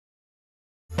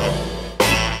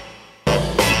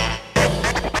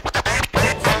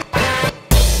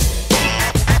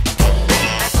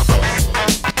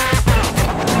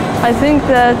I think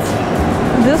that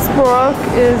this work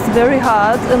is very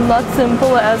hard and not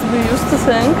simple as we used to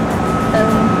think.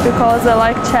 And because I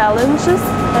like challenges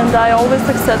and I always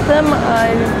accept them,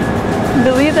 I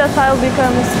believe that I'll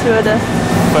become a stewardess.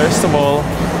 First of all,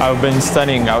 I've been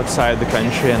studying outside the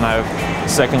country, and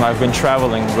second, I've been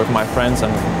traveling with my friends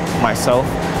and myself.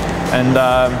 And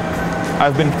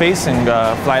I've been facing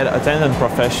a flight attendant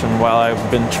profession while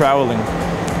I've been traveling.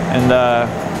 And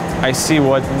I see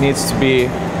what needs to be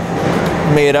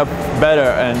made up better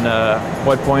and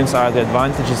what points are the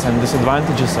advantages and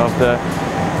disadvantages of the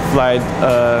flight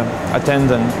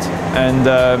attendant. And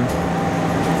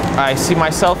I see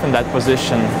myself in that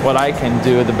position, what I can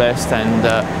do the best and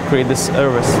create this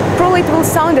service. Probably it will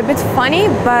sound a bit funny,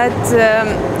 but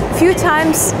a few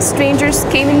times strangers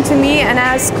came into me and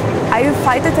asked, "Are you a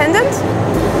flight attendant?"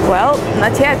 Well,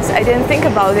 not yet. I didn't think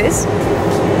about this.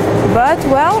 But,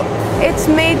 well, it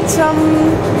made some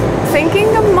thinking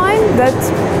of mine that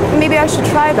maybe I should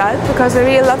try that, because I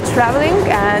really love traveling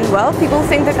and, well, people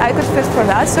think that I could fit for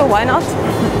that, so why not?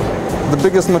 The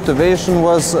biggest motivation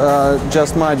was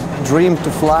just my dream to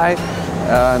fly,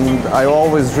 and I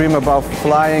always dream about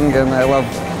flying, and I love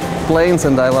planes,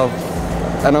 and I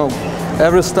know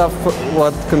every stuff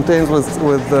what contains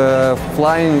with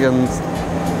flying, and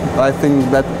I think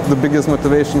that's the biggest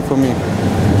motivation for me.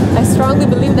 I strongly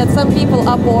believe that some people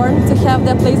are born to have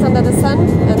their place under the sun,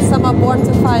 and some are born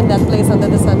to find that place under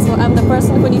the sun. So I'm the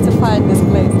person who needs to find this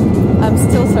place. I'm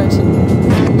still searching.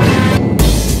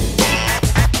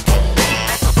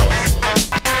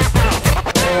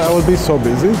 I will be so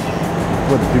busy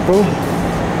with people,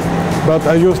 but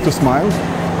I used to smile,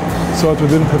 so it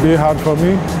wouldn't be hard for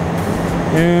me,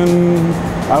 and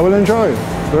I will enjoy it,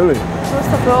 really.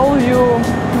 First of all, you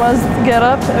must get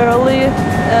up early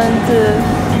and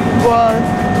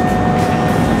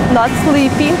not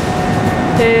sleepy.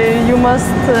 You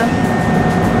must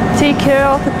take care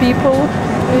of the people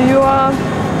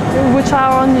which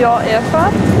are on your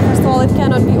aircraft. First of all, it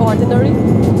cannot be ordinary,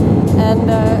 and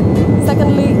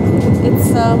secondly,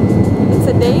 it's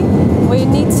a day where you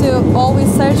need to always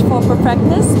search for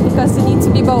perfectness, because you need to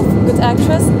be both a good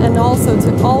actress and also to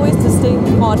always stay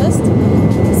honest.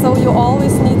 So you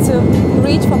always need to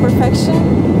reach for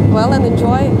perfection, well, and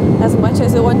enjoy as much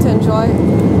as you want to enjoy,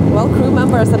 well, crew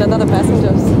members and other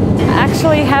passengers.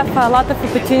 Actually have a lot of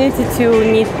opportunity to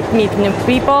meet new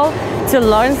people, to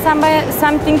learn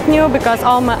something new, because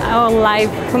all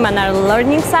life women are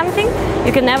learning something.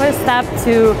 You can never stop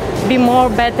to be more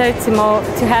better,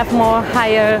 to have more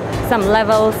higher, some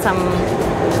level, some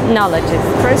knowledges.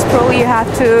 First, probably you have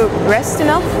to rest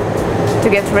enough to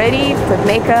get ready, put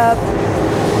makeup,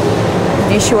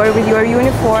 be sure with your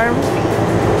uniform.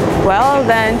 Well,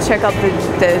 then check out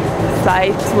the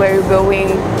flight, where you're going,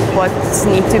 what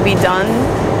needs to be done,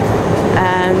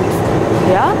 and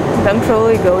yeah, then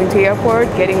probably going to the airport,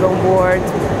 getting on board,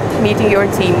 meeting your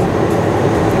team.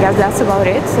 I guess that's about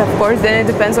it. Of course, then it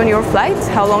depends on your flight,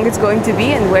 how long it's going to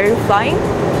be and where you're flying.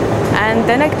 And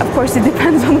then, of course, it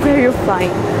depends on where you're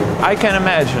flying. I can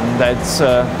imagine that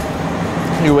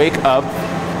you wake up,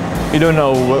 you don't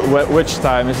know which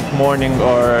time, is it morning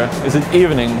or is it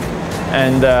evening,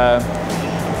 and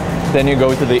then you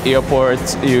go to the airport,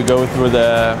 you go through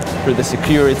the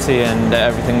security and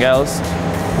everything else.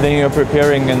 Then you're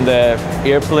preparing in the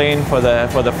airplane for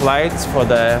the flights, for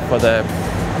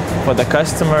the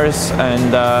customers,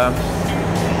 and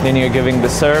then you're giving the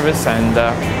service and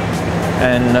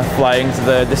flying to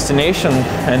the destination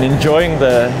and enjoying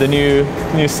the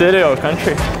new city or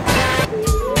country.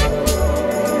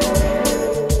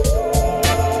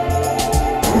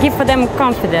 Give for them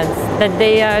confidence that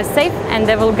they are safe and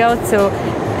they will go to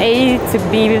A to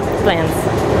B plans.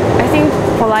 I think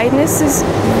politeness is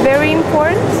very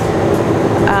important.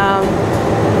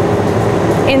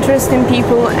 Interest in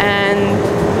people and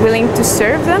willing to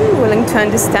serve them, willing to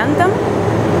understand them.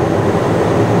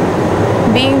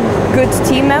 Being a good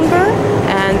team member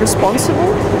and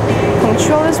responsible,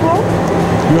 punctual as well.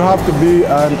 You have to be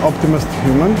an optimist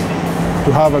human,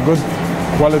 to have a good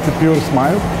quality, pure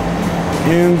smile,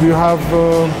 and you have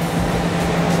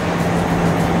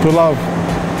to love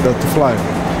to fly.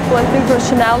 Well, I think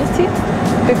rationality,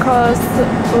 because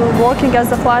working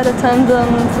as a flight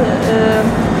attendant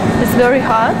is very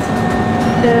hard,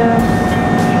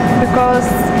 because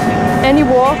any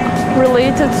work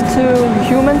related to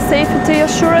human safety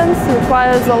assurance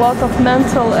requires a lot of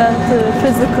mental and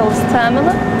physical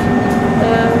stamina.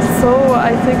 So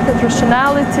I think that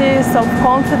rationality,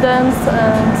 self-confidence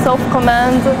and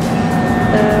self-command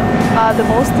are the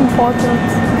most important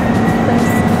things.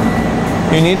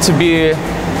 You need to be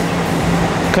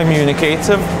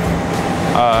communicative,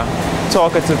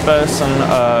 talkative person,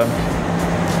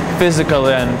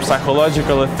 physically and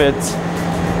psychologically fit,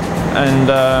 and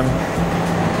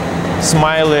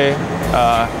smiley,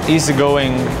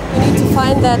 easygoing. You need to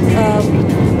find that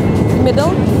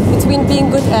middle between being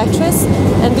good actress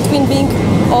and between being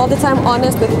all the time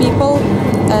honest with people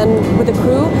and with the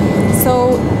crew.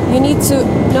 So you need to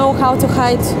know how to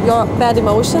hide your bad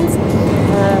emotions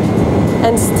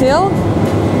and still,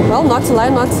 well, not to lie,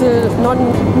 not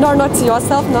to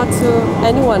yourself, not to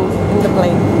anyone in the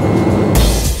plane.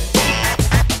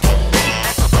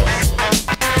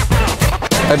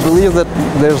 I believe that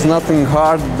there's nothing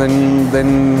hard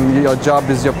than your job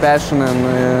is your passion,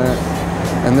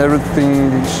 and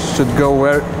everything should go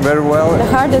very well. The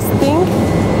hardest thing,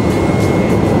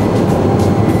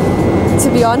 to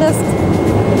be honest,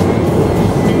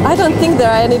 I don't think there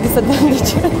are any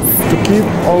disadvantages. To keep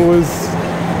always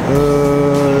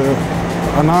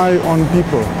an eye on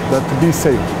people, that to be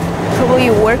safe. Probably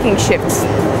working shifts.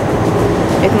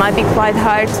 It might be quite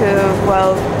hard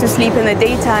to sleep in the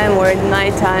daytime or at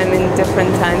nighttime in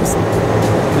different times.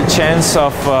 The chance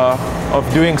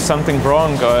of doing something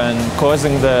wrong and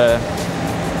causing the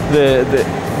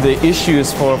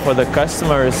issues for the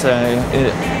customers,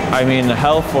 I mean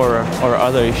health or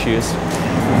other issues.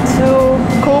 To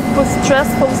cope with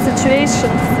stressful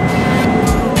situations.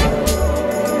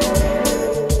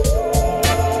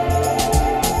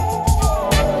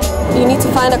 You need to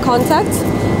find a contact,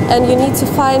 and you need to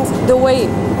find the way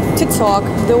to talk,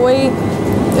 the way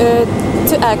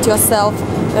to act yourself,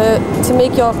 to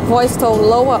make your voice tone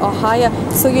lower or higher.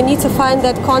 So you need to find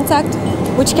that contact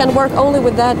which can work only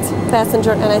with that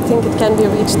passenger, and I think it can be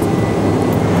reached.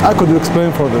 I could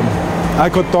explain for them. I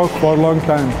could talk for a long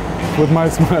time with my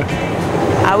smile.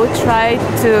 I would try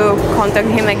to contact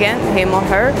him again, him or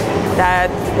her, that,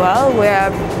 well, we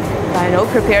are, I know,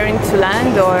 preparing to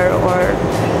land or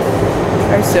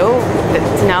so. But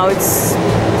now it's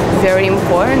very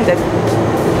important that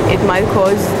it might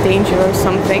cause danger or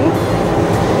something,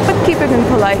 but keep it in a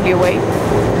polite way.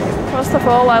 First of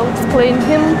all, I'll explain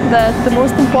him that the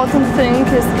most important thing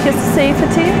is his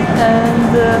safety,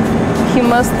 and he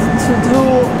must do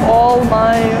all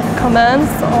my commands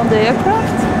on the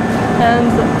aircraft.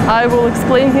 And I will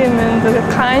explain him in the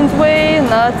kind way,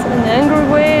 not in an angry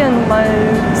way, and my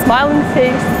smiling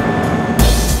face.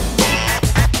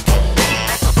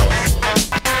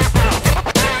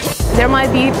 There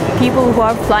might be people who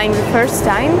are flying the first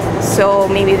time, so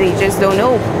maybe they just don't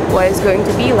know what it's going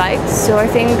to be like. So I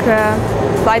think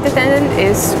flight attendant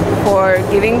is for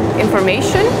giving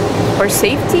information, for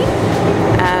safety,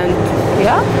 and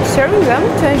yeah, serving them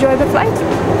to enjoy the flight.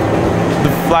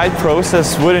 The flight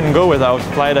process wouldn't go without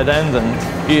flight attendant.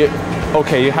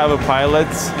 Okay, you have a pilot,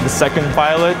 the second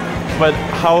pilot, but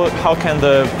how can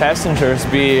the passengers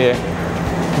be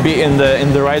in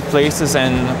the right places,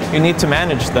 and you need to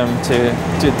manage them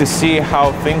to see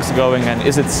how things going and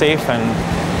is it safe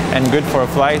and good for a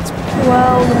flight?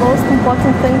 Well, the most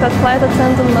important thing that flight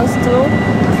attendant must do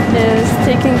is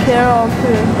taking care of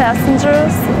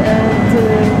passengers and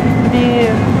be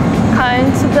kind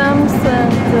to them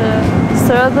and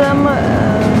serve them,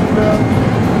 and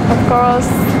of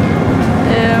course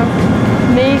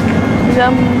make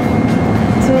them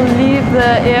to leave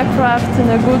the aircraft in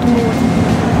a good mood.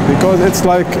 Because it's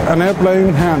like an airplane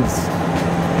in hands.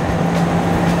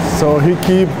 So he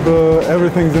keep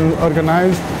everything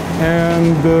organized,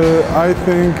 and I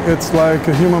think it's like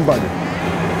a human body.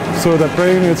 So the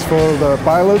brain is for the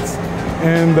pilots,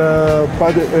 and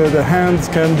the hands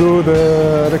can do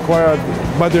the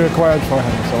body required for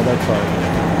him. So that's why.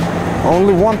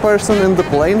 Only one person in the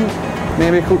plane,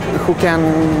 maybe who can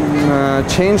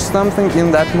change something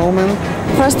in that moment.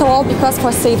 First of all, because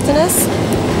for safetyness.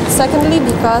 Secondly,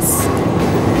 because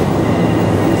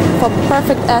for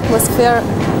perfect atmosphere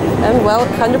and, well,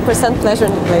 100% pleasure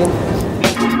in the plane.